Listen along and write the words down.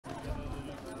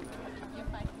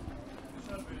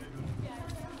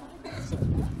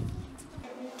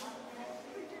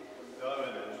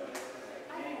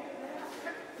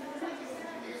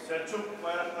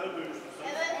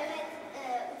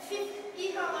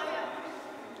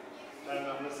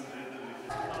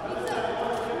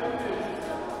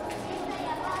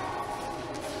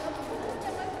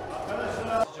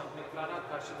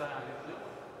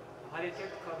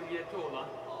katı olan,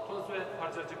 toz ve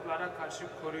parçacıklara karşı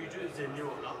koruyucu özelliği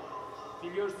olan,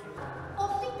 biliyorsunuz.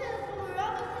 Optik teleskobu,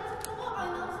 radyo teleskobu,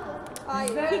 aynalı teleskop.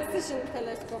 Hayır, fix ışın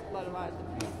teleskopları vardı.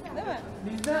 Değil mi?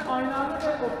 Bizde aynalı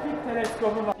ve optik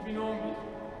teleskobu var. 2011.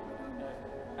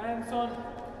 En son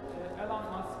Elon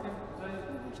Musk'ın uzay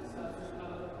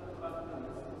istasyonları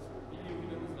baktığımız milli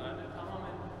uygulamalarda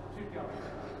tamamen Türk yaptı.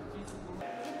 Hiç bunu...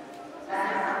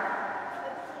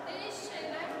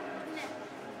 Şeyler ne?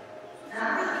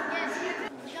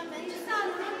 Hocam bence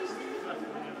sağlıklı.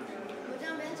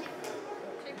 Hocam bence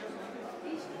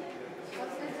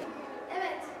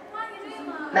evet.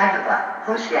 Merhaba,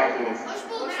 hoş geldiniz. Hoş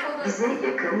bulduk. Bize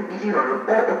yakın biliyorum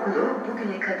o okulu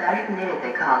bugüne kadar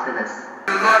nerede kaldınız?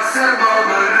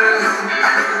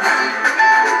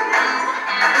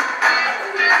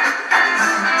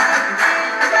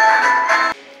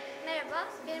 Merhaba,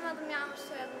 benim adım Yağmur,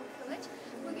 soyadım Kılıç.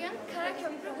 Bugün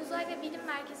Karaköprü Uzay ve Bilim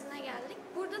Merkezi'ne geldik.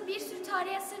 Burada bir sürü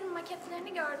tarihi eserin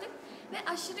maketlerini gördük ve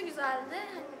aşırı güzeldi.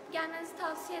 Gelmenizi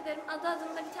tavsiye ederim. Adı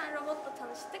adında bir tane robotla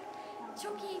tanıştık.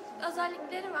 Çok iyi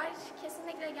özellikleri var.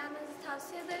 Kesinlikle gelmenizi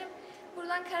tavsiye ederim.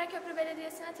 Buradan Karaköprü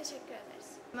Belediyesi'ne teşekkür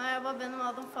ederiz. Merhaba, benim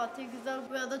adım Fatih Güzel.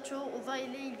 Burada çoğu uzay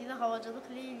ile ilgili,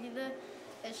 havacılık ile ilgili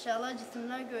eşyalar,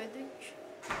 cisimler gördük.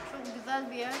 Çok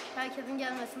güzel bir yer. Herkesin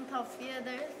gelmesini tavsiye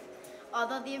ederiz.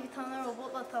 Ada diye bir tane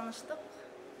robotla tanıştık.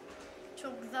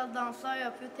 Çok güzel danslar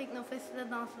yapıyor. Tek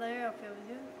nefesiyle dansları yapıyor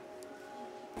biliyor musun?